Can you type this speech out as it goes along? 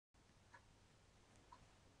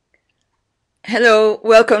Hello,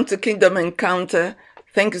 welcome to Kingdom Encounter.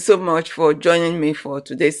 Thank you so much for joining me for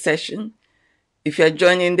today's session. If you're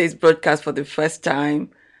joining this broadcast for the first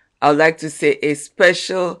time, I would like to say a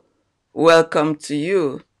special welcome to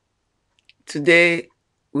you. Today,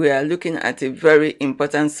 we are looking at a very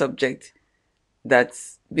important subject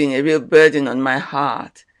that's been a real burden on my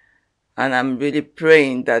heart. And I'm really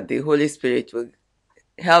praying that the Holy Spirit will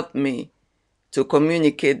help me to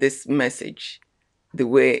communicate this message the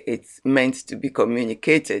way it's meant to be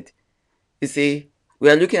communicated. You see, we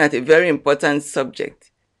are looking at a very important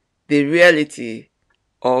subject, the reality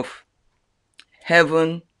of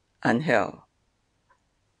heaven and hell.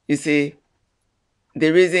 You see,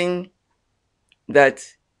 the reason that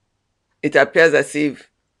it appears as if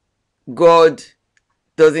God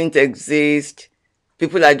doesn't exist,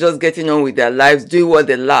 people are just getting on with their lives, doing what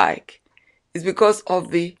they like, is because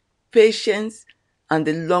of the patience and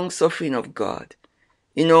the long suffering of God.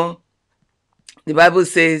 You know, the Bible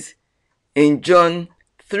says in John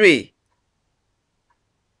 3,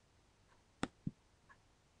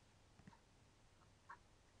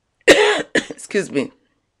 excuse me,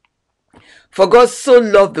 for God so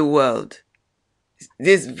loved the world.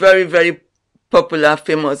 This very, very popular,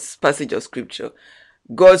 famous passage of scripture.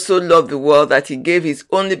 God so loved the world that he gave his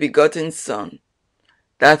only begotten Son,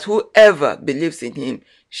 that whoever believes in him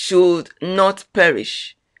should not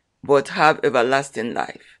perish, but have everlasting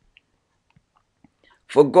life.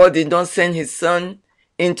 For God did not send his Son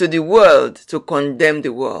into the world to condemn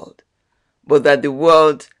the world, but that the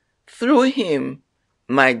world through him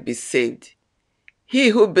might be saved. He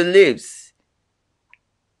who believes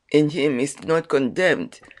in him is not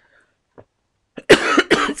condemned.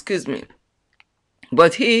 Excuse me.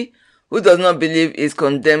 But he who does not believe is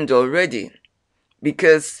condemned already,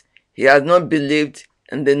 because he has not believed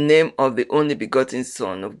in the name of the only begotten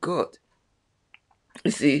Son of God.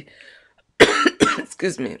 You see,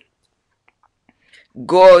 excuse me,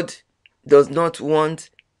 God does not want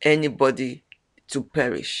anybody to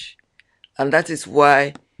perish. And that is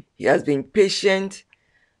why he has been patient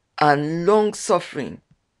and long-suffering,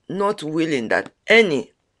 not willing that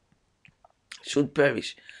any should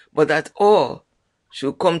perish, but that all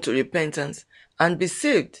should come to repentance and be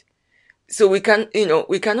saved. So we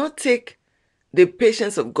cannot take the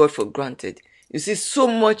patience of God for granted. You see so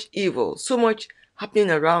much evil, so much happening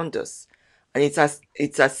around us, and it's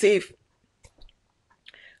as if,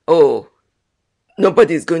 oh,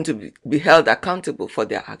 nobody is going to be held accountable for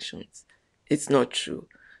their actions. It's not true.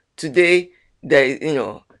 Today,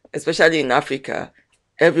 especially in Africa,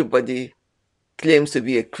 everybody claims to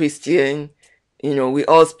be a Christian. We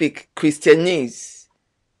all speak Christianese.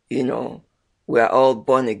 We are all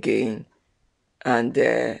born again. And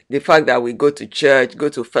the fact that we go to church, go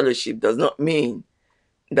to fellowship, does not mean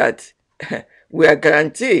that we are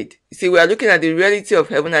guaranteed. You see, we are looking at the reality of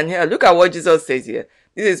heaven and hell. Look at what Jesus says here.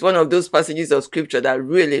 This is one of those passages of scripture that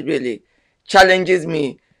really, really challenges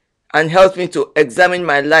me and helps me to examine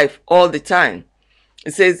my life all the time.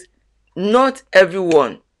 It says, not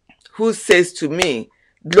everyone who says to me,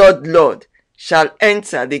 Lord, Lord, shall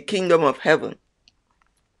enter the kingdom of heaven,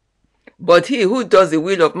 but he who does the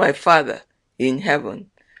will of my Father in heaven.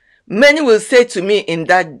 Many will say to me in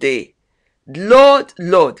that day, Lord,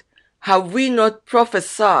 Lord, have we not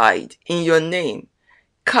prophesied in your name,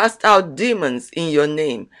 cast out demons in your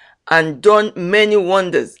name, and done many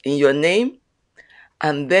wonders in your name?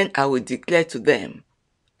 And then I will declare to them,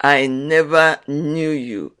 I never knew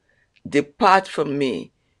you. Depart from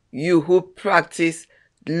me, you who practice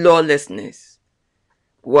lawlessness.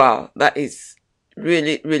 Wow, that is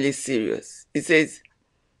really, really serious. It says,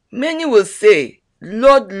 many will say,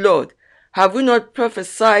 Lord, Lord, have we not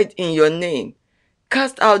prophesied in your name,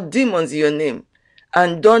 cast out demons in your name,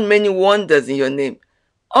 and done many wonders in your name?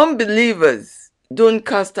 Unbelievers don't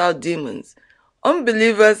cast out demons.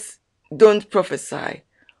 Unbelievers don't prophesy.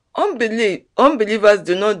 Unbelievers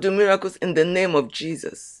do not do miracles in the name of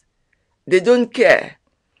Jesus. They don't care.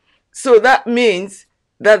 So that means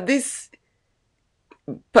that this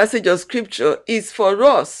passage of scripture is for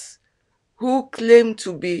us who claim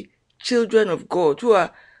to be children of God,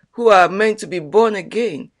 who are meant to be born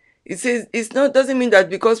again. It says doesn't mean that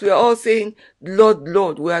because we are all saying Lord,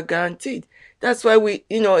 Lord, we are guaranteed. That's why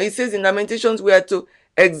it says in Lamentations we are to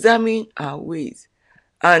examine our ways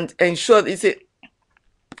and ensure.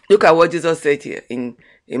 Look at what Jesus said here in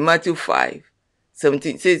Matthew 5:17.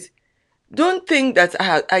 It says, don't think that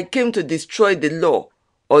I came to destroy the law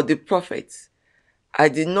or the prophets. I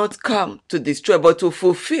did not come to destroy, but to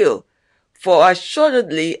fulfill. For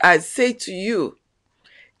assuredly I say to you,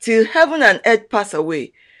 till heaven and earth pass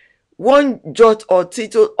away, one jot or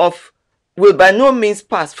tittle will by no means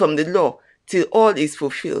pass from the law till all is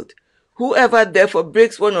fulfilled. Whoever therefore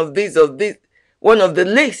breaks one of the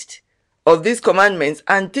least of these commandments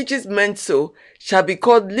and teaches men so shall be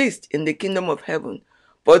called least in the kingdom of heaven.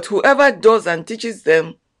 But whoever does and teaches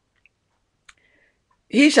them,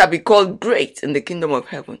 he shall be called great in the kingdom of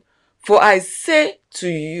heaven. For I say to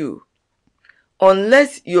you,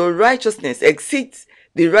 unless your righteousness exceeds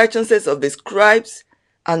the righteousness of the scribes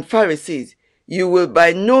and Pharisees, you will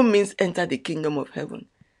by no means enter the kingdom of heaven.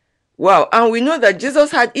 Wow. And we know that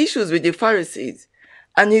Jesus had issues with the Pharisees.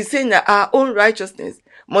 And he's saying that our own righteousness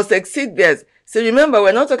must exceed theirs. So remember,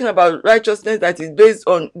 we're not talking about righteousness that is based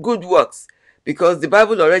on good works, because the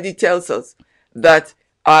Bible already tells us that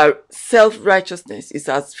our self-righteousness is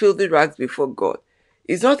as filthy rags before God.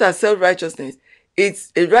 It's not our self-righteousness.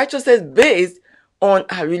 It's a righteousness based on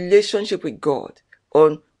our relationship with God,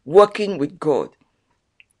 on working with God.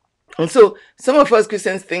 And so some of us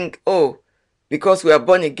Christians think, oh, because we are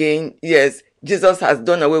born again, yes, Jesus has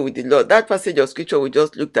done away with the law. That passage of scripture we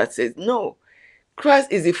just looked at says, no,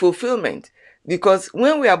 Christ is the fulfillment. Because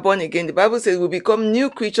when we are born again, the Bible says we become new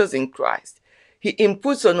creatures in Christ. He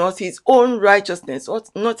inputs on us his own righteousness,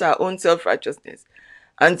 not our own self-righteousness.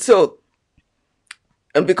 And so,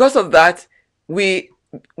 and because of that, we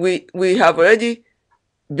have already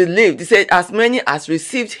believed. He said, as many as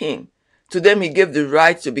received him, to them he gave the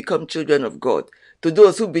right to become children of God, to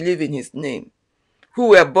those who believe in his name, who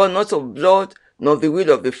were born not of blood, nor the will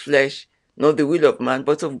of the flesh, nor the will of man,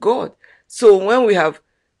 but of God. So when we have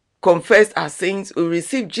confessed our sins, we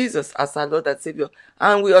receive Jesus as our Lord and Savior,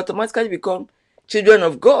 and we automatically become children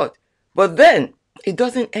of God. But then it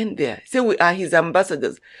doesn't end there. Say we are his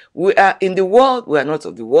ambassadors. We are in the world. We are not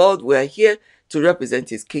of the world. We are here to represent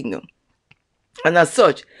his kingdom. And as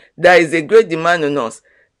such, there is a great demand on us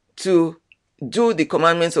to do the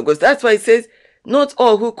commandments of God. That's why it says, not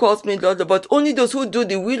all who calls me Lord, but only those who do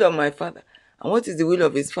the will of my Father. And what is the will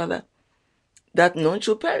of his Father? That none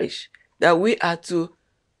should perish. That we are to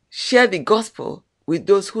share the gospel with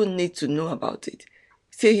those who need to know about it.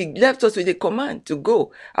 See, he left us with a command to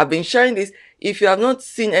go. I've been sharing this. If you have not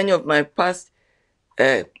seen any of my past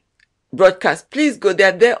broadcasts, please go.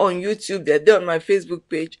 They're there on YouTube. They're there on my Facebook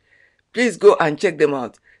page. Please go and check them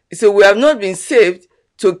out. So we have not been saved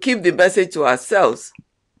to keep the message to ourselves,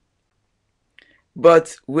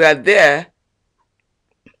 but we are there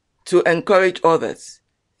to encourage others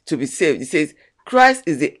to be saved. It says, Christ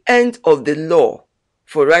is the end of the law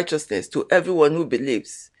for righteousness to everyone who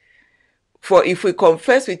believes. For if we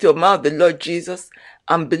confess with your mouth the Lord Jesus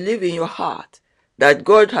and believe in your heart that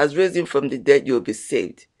God has raised him from the dead, you will be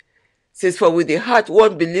saved. It says, for with the heart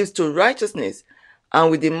one believes to righteousness, and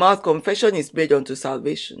with the mouth confession is made unto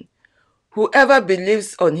salvation. Whoever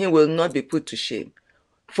believes on him will not be put to shame.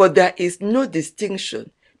 For there is no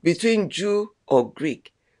distinction between Jew or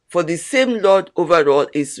Greek. For the same Lord over all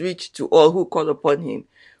is rich to all who call upon him.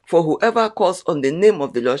 For whoever calls on the name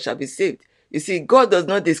of the Lord shall be saved. You see, God does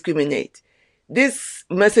not discriminate. This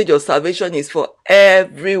message of salvation is for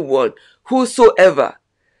everyone, whosoever.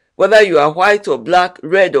 Whether you are white or black,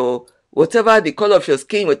 red or whatever the color of your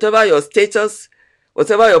skin, whatever your status,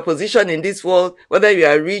 whatever your position in this world, whether you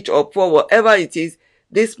are rich or poor, whatever it is,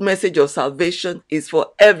 this message of salvation is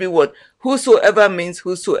for everyone. Whosoever means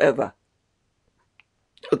whosoever.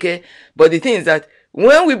 Okay? But the thing is that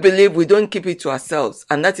when we believe, we don't keep it to ourselves.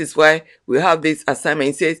 And that is why we have this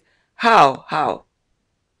assignment. It says, how?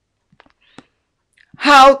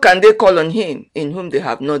 How can they call on him in whom they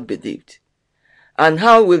have not believed? And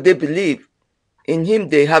how will they believe in him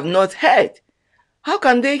they have not heard? How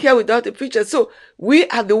can they hear without a preacher? So we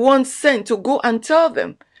are the ones sent to go and tell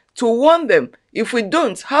them, to warn them. If we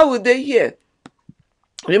don't, how will they hear?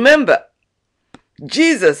 Remember,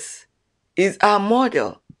 Jesus is our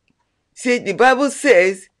model. See, the Bible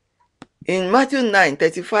says in Matthew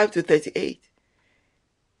 9:35-38,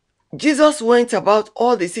 Jesus went about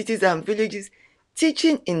all the cities and villages,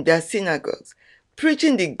 teaching in their synagogues,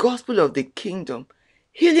 preaching the gospel of the kingdom,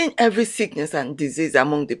 healing every sickness and disease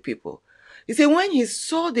among the people. You see, when he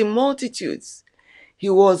saw the multitudes, he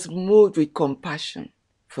was moved with compassion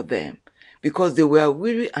for them, because they were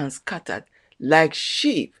weary and scattered like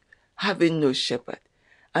sheep having no shepherd.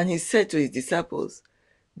 And he said to his disciples,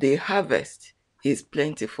 the harvest is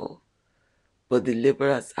plentiful, but the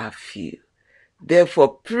laborers are few.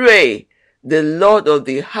 Therefore pray the Lord of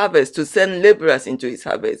the harvest to send laborers into his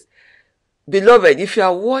harvest. Beloved, if you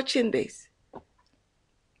are watching this,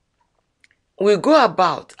 we go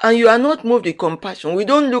about and you are not moved with compassion. We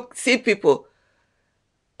don't see people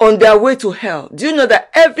on their way to hell. Do you know that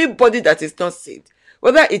everybody that is not saved,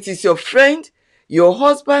 whether it is your friend, your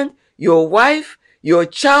husband, your wife, your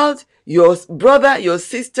child, your brother, your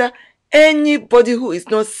sister, Anybody who is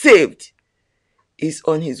not saved is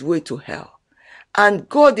on his way to hell. And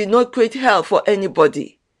God did not create hell for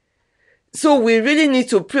anybody. So we really need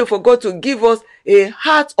to pray for God to give us a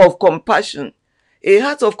heart of compassion. A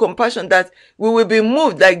heart of compassion that we will be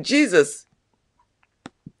moved like Jesus.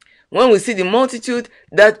 When we see the multitude,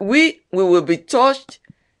 that we will be touched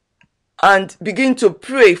and begin to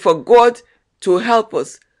pray for God to help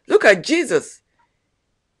us. Look at Jesus.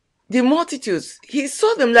 The multitudes, he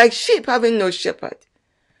saw them like sheep having no shepherd.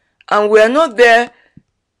 And we are not there.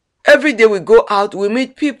 Every day we go out, we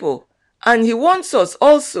meet people. And he wants us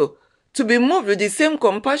also to be moved with the same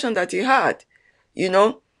compassion that he had. You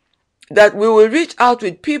know, that we will reach out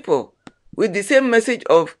with people with the same message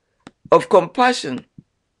of compassion.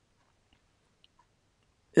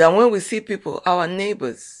 That when we see people, our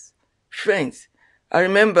neighbors, friends. I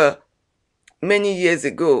remember many years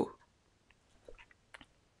ago,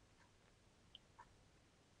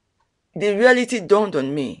 the reality dawned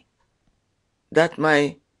on me that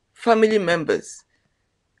my family members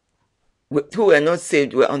who were not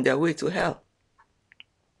saved were on their way to hell.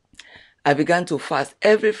 I began to fast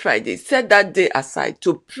every Friday, set that day aside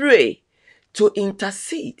to pray, to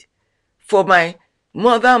intercede for my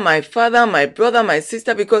mother, my father, my brother, my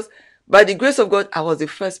sister, because by the grace of God, I was the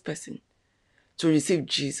first person to receive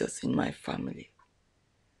Jesus in my family.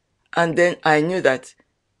 And then I knew that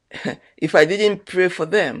if I didn't pray for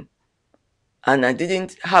them, and I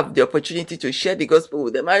didn't have the opportunity to share the gospel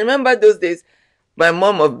with them. I remember those days, my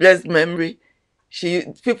mom of blessed memory,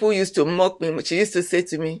 people used to mock me. She used to say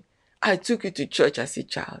to me, I took you to church as a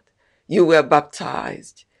child. You were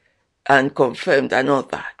baptized and confirmed and all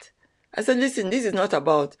that. I said, listen, this is not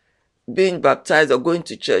about being baptized or going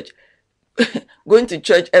to church. Going to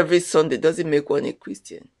church every Sunday doesn't make one a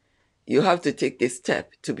Christian. You have to take the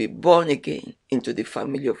step to be born again into the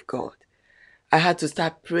family of God. I had to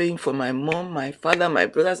start praying for my mom, my father, my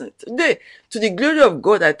brothers. And today, to the glory of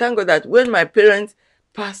God, I thank God that when my parents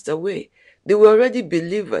passed away, they were already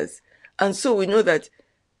believers. And so we know that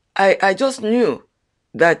I just knew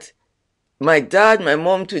that my dad, my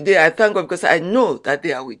mom today, I thank God because I know that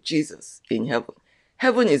they are with Jesus in heaven.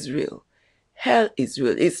 Heaven is real. Hell is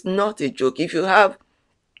real. It's not a joke. If you have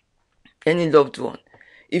any loved one,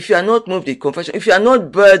 if you are not moved with compassion, if you are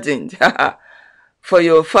not burdened, for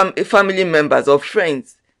your family members or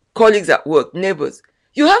friends, colleagues at work, neighbors,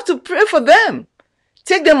 you have to pray for them.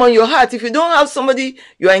 Take them on your heart. If you don't have somebody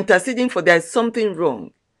you are interceding for, there is something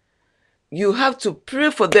wrong. You have to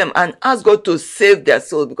pray for them and ask God to save their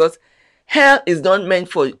soul, because hell is not meant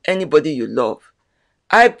for anybody you love.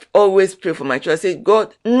 I always pray for my children. I say,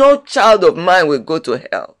 God, no child of mine will go to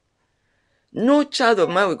hell. No child of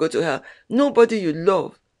mine will go to hell. Nobody you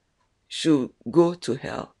love should go to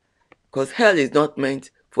hell. Because hell is not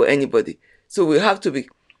meant for anybody. So we have to be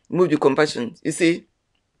moved with compassion. You see,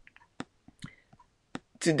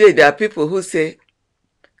 today there are people who say,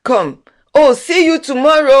 come, oh, see you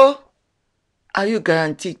tomorrow. Are you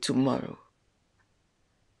guaranteed tomorrow?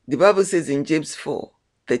 The Bible says in James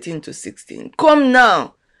 4:13-16, come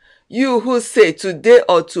now, you who say today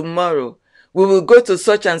or tomorrow, we will go to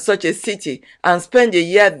such and such a city and spend a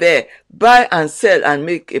year there, buy and sell and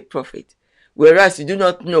make a profit. Whereas you do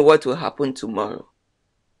not know what will happen tomorrow.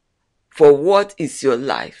 For what is your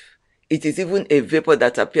life? It is even a vapor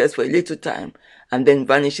that appears for a little time and then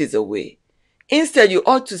vanishes away. Instead, you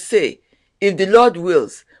ought to say, if the Lord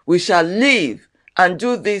wills, we shall live and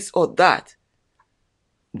do this or that.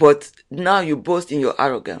 But now you boast in your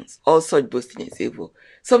arrogance. All such boasting is evil.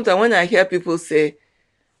 Sometimes when I hear people say,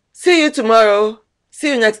 see you tomorrow,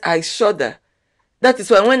 see you next, I shudder. That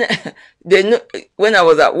is why when I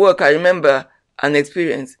was at work, I remember an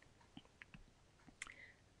experience.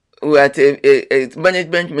 We were at a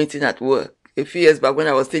management meeting at work a few years back when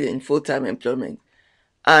I was still in full-time employment.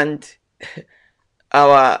 And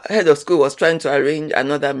our head of school was trying to arrange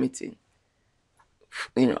another meeting,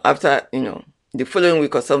 after, the following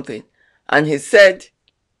week or something. And he said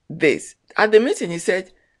this. At the meeting, he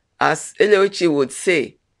said, as Eleochi would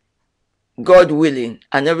say, God willing,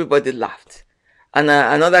 and everybody laughed. And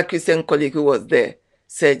another Christian colleague who was there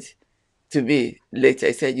said to me later,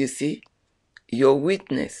 he said, you see, your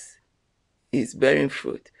witness is bearing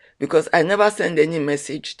fruit. Because I never send any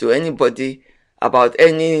message to anybody about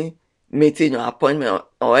any meeting or appointment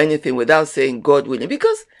or anything without saying God willing.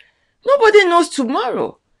 Because nobody knows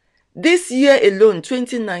tomorrow. This year alone,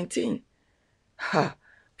 2019,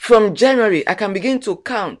 from January, I can begin to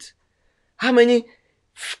count how many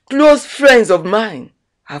close friends of mine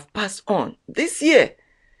have passed on this year.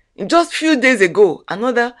 Just a few days ago,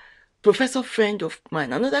 another professor friend of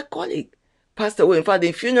mine, another colleague, passed away. In fact,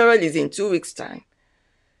 the funeral is in 2 weeks' time.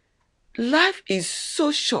 life is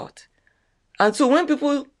so short. And so when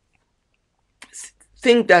people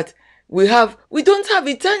think that we don't have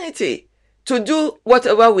eternity to do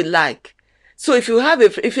whatever we like. So if you're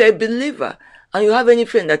a believer and you have any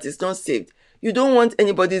friend that is not saved, you don't want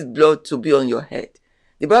anybody's blood to be on your head.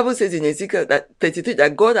 The Bible says in Ezekiel 33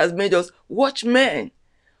 that God has made us watchmen.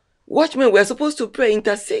 Watchmen, we're supposed to pray,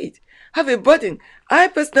 intercede, have a burden. I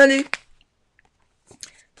personally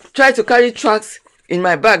try to carry tracts in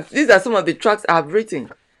my bag. These are some of the tracts I've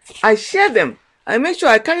written. I share them. I make sure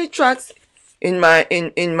I carry tracts in my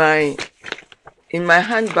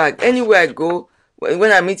handbag anywhere I go.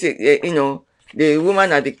 When I meet the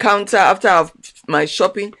woman at the counter after my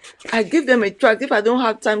shopping, I give them a tract if I don't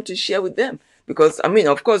have time to share with them. Because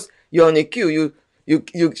of course, you're on a queue.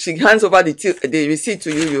 She hands over the receipt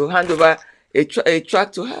to you. You hand over a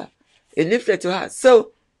tract to her, a leaflet to her.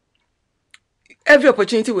 So every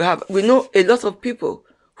opportunity we have, we know a lot of people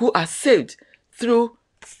who are saved through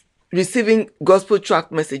receiving gospel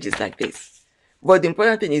tract messages like this. But the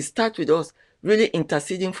important thing is start with us really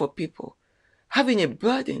interceding for people, having a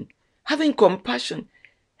burden, having compassion.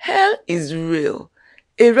 Hell is real.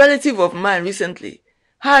 A relative of mine recently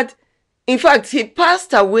in fact, he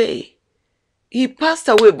passed away.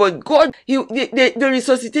 But God, they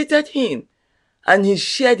resuscitated him and he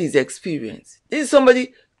shared his experience. This is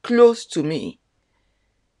somebody close to me.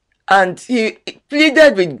 And he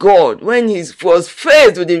pleaded with God when he was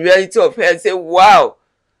faced with the reality of hell. He said, wow,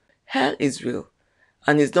 hell is real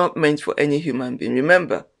and it's not meant for any human being.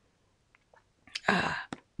 Remember,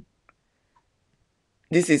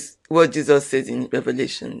 this is what Jesus says in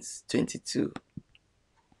Revelation 22.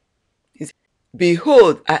 He said,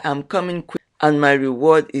 behold, I am coming quick, and my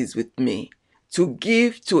reward is with me, to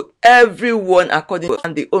give to everyone according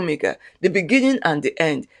to the Omega, the beginning and the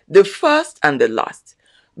end, the first and the last.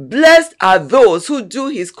 Blessed are those who do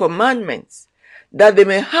his commandments, that they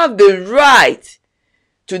may have the right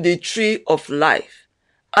to the tree of life,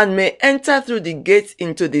 and may enter through the gates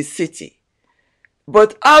into the city.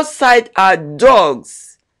 But outside are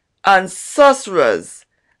dogs, and sorcerers,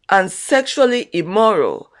 and sexually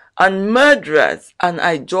immoral, and murderers, and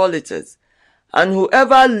idolaters, and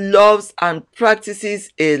whoever loves and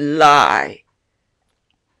practices a lie.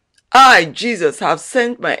 I, Jesus, have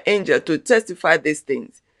sent my angel to testify these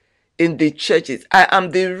things in the churches. I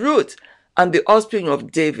am the root and the offspring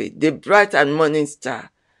of David, the bright and morning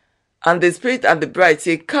star. And the Spirit and the bride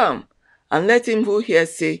say, come. And let him who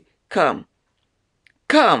hears say, come.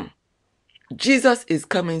 Come. Jesus is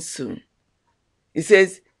coming soon. He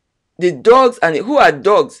says, the dogs, and who are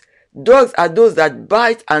dogs? Dogs are those that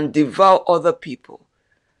bite and devour other people.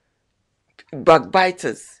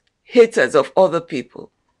 Backbiters, haters of other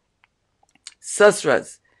people.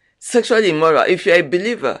 Sorcerers, sexually immoral. If you're a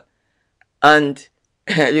believer, and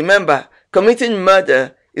remember, committing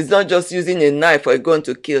murder is not just using a knife or a gun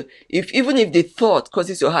to kill. Even if the thought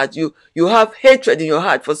causes your heart, you have hatred in your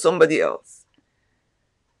heart for somebody else,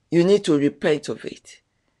 you need to repent of it.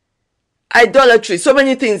 Idolatry, so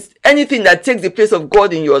many things, anything that takes the place of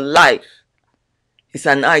God in your life is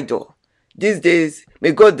an idol. These days,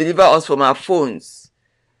 may God deliver us from our phones,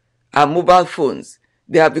 our mobile phones.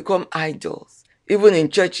 They have become idols. Even in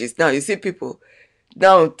churches now, you see people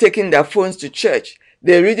now taking their phones to church.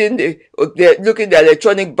 They're looking at the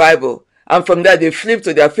electronic Bible, and from that they flip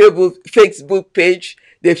to their Facebook page,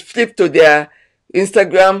 they flip to their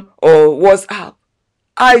Instagram or WhatsApp.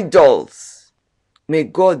 Idols. May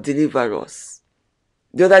God deliver us.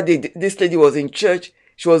 The other day, this lady was in church.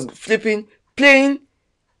 She was playing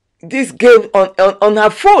this game on her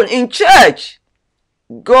phone in church.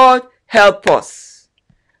 God help us.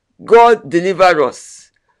 God deliver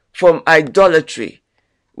us from idolatry.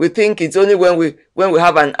 We think it's only when we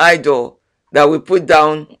have an idol that we put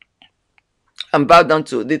down and bow down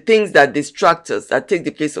to, the things that distract us, that take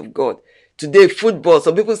the place of God. Today, football.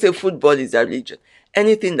 Some people say football is a religion.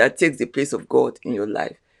 Anything that takes the place of God in your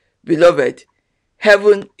life. Beloved,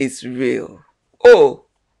 heaven is real. Oh,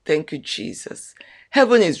 thank you, Jesus.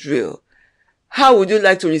 Heaven is real. How would you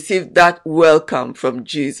like to receive that welcome from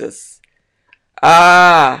Jesus?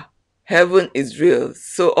 Heaven is real.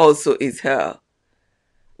 So also is hell.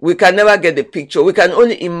 We can never get the picture. We can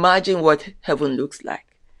only imagine what heaven looks like.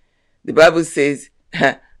 The Bible says,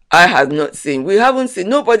 I have not seen. We haven't seen.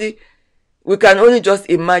 Nobody. We can only just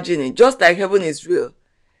imagine it. Just like heaven is real,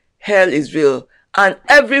 hell is real. And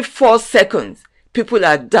every 4 seconds, people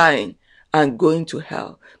are dying and going to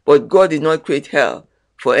hell. But God did not create hell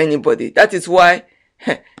for anybody. That is why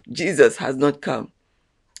Jesus has not come.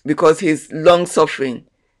 Because his long suffering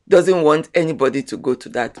doesn't want anybody to go to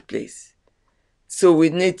that place. So we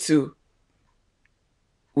need to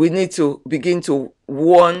We need to begin to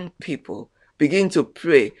warn people, begin to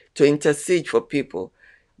pray, to intercede for people.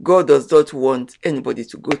 God does not want anybody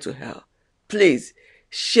to go to hell. Please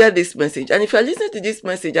share this message. And if you're listening to this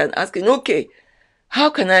message and asking, okay,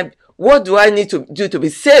 what do I need to do to be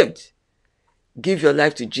saved? Give your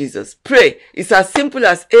life to Jesus. Pray. It's as simple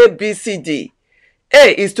as A, B, C, D.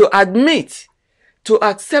 A is to admit, to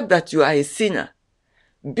accept that you are a sinner.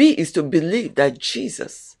 B is to believe that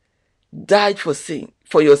Jesus died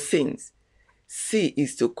for your sins. C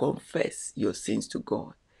is to confess your sins to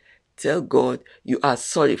God. Tell God you are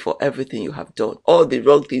sorry for everything you have done, all the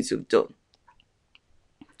wrong things you've done.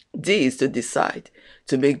 D is to decide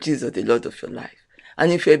to make Jesus the Lord of your life.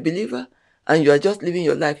 And if you're a believer and you are just living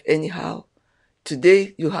your life anyhow,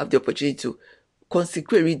 today you have the opportunity to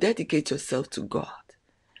consecrate, rededicate yourself to God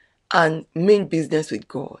and mean business with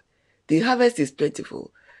God. The harvest is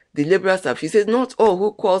plentiful. The laborers are few. He says, not all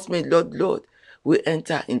who calls me Lord, Lord will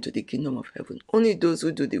enter into the kingdom of heaven. Only those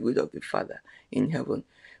who do the will of the Father in heaven.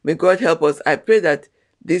 May God help us. I pray that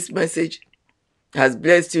this message has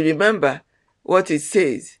blessed you. Remember what it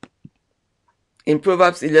says in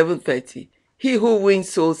Proverbs 11:30. He who wins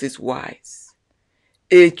souls is wise.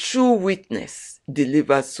 A true witness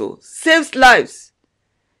delivers souls, saves lives.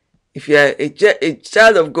 If you are a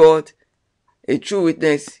child of God, a true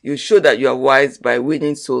witness, you show that you are wise by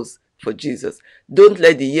winning souls for Jesus. Don't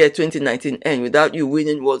let the year 2019 end without you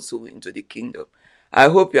winning one soul into the kingdom. I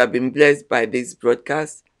hope you have been blessed by this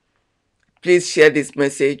broadcast. Please share this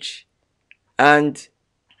message and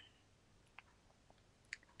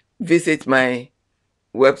visit my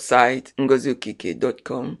website,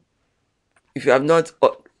 ngoziokike.com. If you have not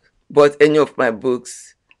bought any of my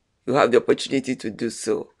books, you have the opportunity to do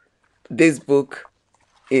so. This book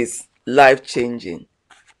is life-changing.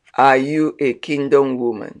 Are you a kingdom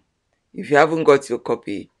woman? If you haven't got your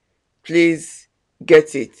copy, please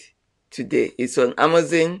get it today. It's on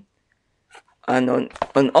Amazon and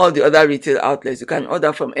on all the other retail outlets. You can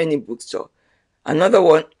order from any bookstore. Another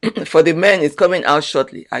one for the men is coming out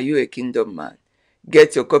shortly. Are you a kingdom man?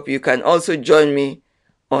 Get your copy. You can also join me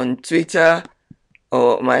on Twitter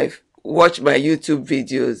or watch my YouTube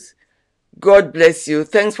videos. God bless you.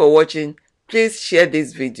 Thanks for watching. Please share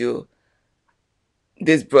this video,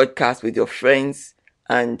 this broadcast with your friends,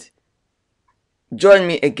 and join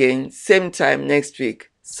me again same time next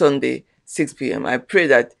week, Sunday, 6 p.m. I pray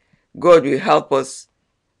that God will help us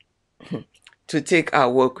to take our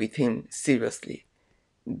work with him seriously.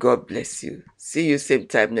 God bless you. See you same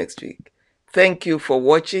time next week. Thank you for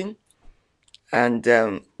watching, and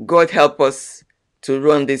God help us to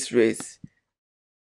run this race